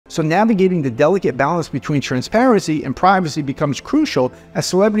So navigating the delicate balance between transparency and privacy becomes crucial as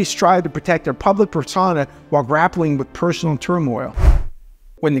celebrities strive to protect their public persona while grappling with personal turmoil.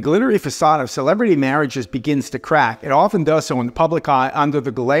 When the glittery facade of celebrity marriages begins to crack, it often does so in the public eye under the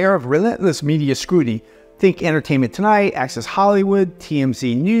glare of relentless media scrutiny. Think Entertainment Tonight, Access Hollywood,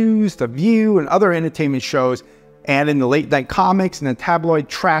 TMZ News, The View, and other entertainment shows, and in the late-night comics and the tabloid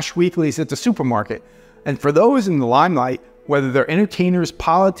trash weeklies at the supermarket. And for those in the limelight, whether they're entertainers,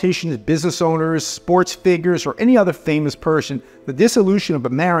 politicians, business owners, sports figures, or any other famous person, the dissolution of a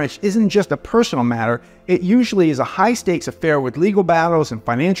marriage isn't just a personal matter. It usually is a high-stakes affair with legal battles and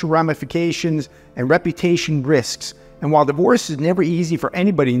financial ramifications and reputation risks. And while divorce is never easy for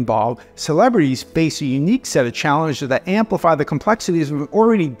anybody involved, celebrities face a unique set of challenges that amplify the complexities of an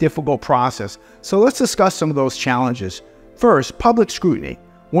already difficult process. So let's discuss some of those challenges. First, public scrutiny.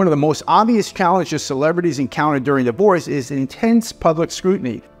 One of the most obvious challenges celebrities encounter during divorce is intense public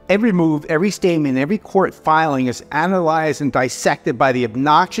scrutiny. Every move, every statement, every court filing is analyzed and dissected by the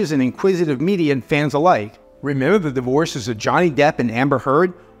obnoxious and inquisitive media and fans alike. Remember the divorces of Johnny Depp and Amber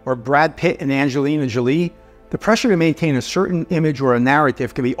Heard, or Brad Pitt and Angelina Jolie? The pressure to maintain a certain image or a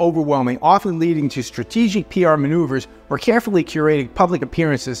narrative can be overwhelming, often leading to strategic PR maneuvers or carefully curated public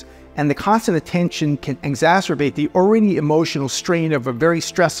appearances, and the constant attention can exacerbate the already emotional strain of a very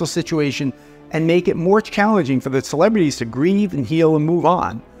stressful situation and make it more challenging for the celebrities to grieve and heal and move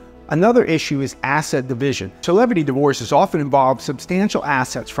on. Another issue is asset division. Celebrity divorces often involve substantial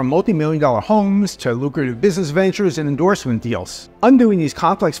assets, from multi-million-dollar homes to lucrative business ventures and endorsement deals. Undoing these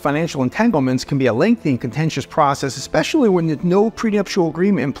complex financial entanglements can be a lengthy and contentious process, especially when there's no prenuptial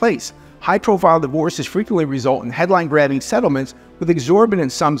agreement in place. High-profile divorces frequently result in headline-grabbing settlements with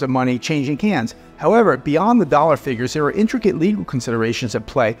exorbitant sums of money changing hands. However, beyond the dollar figures, there are intricate legal considerations at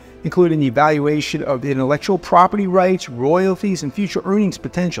play, including the evaluation of intellectual property rights, royalties, and future earnings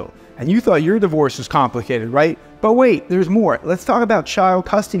potential. And you thought your divorce was complicated, right? But wait, there's more. Let's talk about child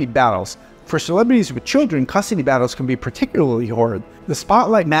custody battles. For celebrities with children, custody battles can be particularly horrid. The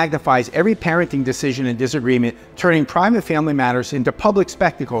spotlight magnifies every parenting decision and disagreement, turning private family matters into public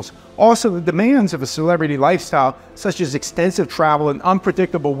spectacles. Also, the demands of a celebrity lifestyle, such as extensive travel and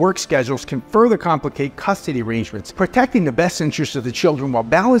unpredictable work schedules, can further complicate custody arrangements. Protecting the best interests of the children while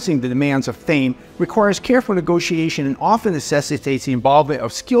balancing the demands of fame requires careful negotiation and often necessitates the involvement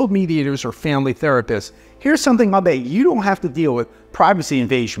of skilled mediators or family therapists. Here's something I'll bet you don't have to deal with: privacy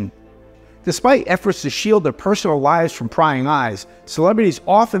invasion. Despite efforts to shield their personal lives from prying eyes, celebrities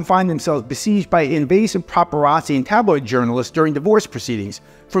often find themselves besieged by invasive paparazzi and tabloid journalists during divorce proceedings.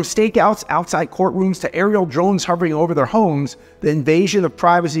 From stakeouts outside courtrooms to aerial drones hovering over their homes, the invasion of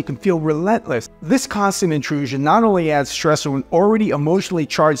privacy can feel relentless. This constant intrusion not only adds stress to an already emotionally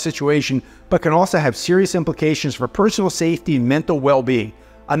charged situation, but can also have serious implications for personal safety and mental well-being.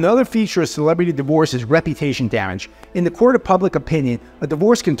 Another feature of celebrity divorce is reputation damage. In the court of public opinion, a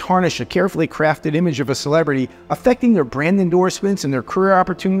divorce can tarnish a carefully crafted image of a celebrity, affecting their brand endorsements and their career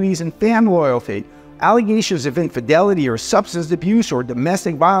opportunities and fan loyalty. Allegations of infidelity or substance abuse or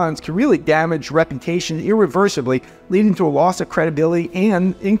domestic violence can really damage reputation irreversibly, leading to a loss of credibility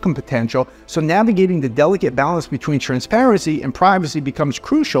and income potential. So navigating the delicate balance between transparency and privacy becomes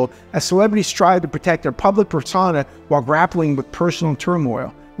crucial as celebrities strive to protect their public persona while grappling with personal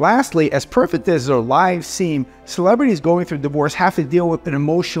turmoil. Lastly, as perfect as their lives seem, celebrities going through divorce have to deal with an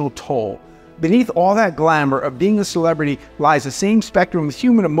emotional toll. Beneath all that glamour of being a celebrity lies the same spectrum of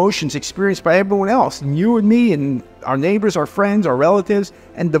human emotions experienced by everyone else, and you and me and our neighbors, our friends, our relatives,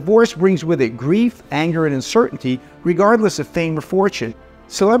 and divorce brings with it grief, anger, and uncertainty, regardless of fame or fortune.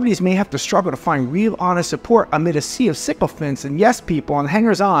 Celebrities may have to struggle to find real honest support amid a sea of sycophants and yes people and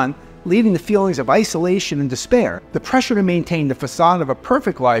hangers-on, leading to feelings of isolation and despair. The pressure to maintain the facade of a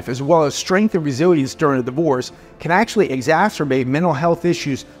perfect life, as well as strength and resilience during a divorce, can actually exacerbate mental health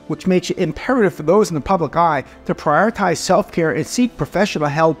issues, which makes it imperative for those in the public eye to prioritize self-care and seek professional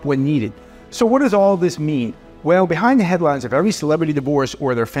help when needed. So what does all this mean? Well, behind the headlines of every celebrity divorce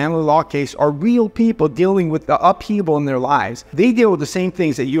or their family law case are real people dealing with the upheaval in their lives. They deal with the same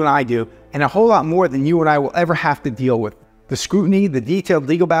things that you and I do, and a whole lot more than you and I will ever have to deal with. The scrutiny, the detailed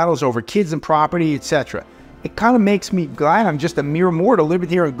legal battles over kids and property, etc. It kind of makes me glad I'm just a mere mortal living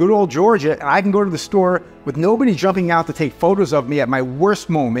here in good old Georgia, and I can go to the store with nobody jumping out to take photos of me at my worst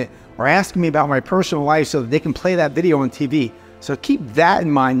moment or asking me about my personal life so that they can play that video on TV. So keep that in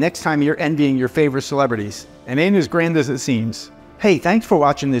mind next time you're envying your favorite celebrities. It ain't as grand as it seems. Hey, thanks for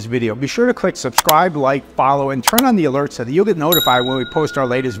watching this video. Be sure to click subscribe, like, follow, and turn on the alerts so that you'll get notified when we post our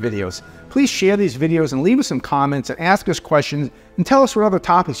latest videos. Please share these videos and leave us some comments and ask us questions and tell us what other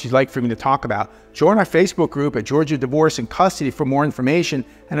topics you'd like for me to talk about. Join our Facebook group at Georgia Divorce and Custody for more information.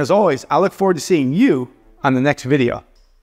 And as always, I look forward to seeing you on the next video.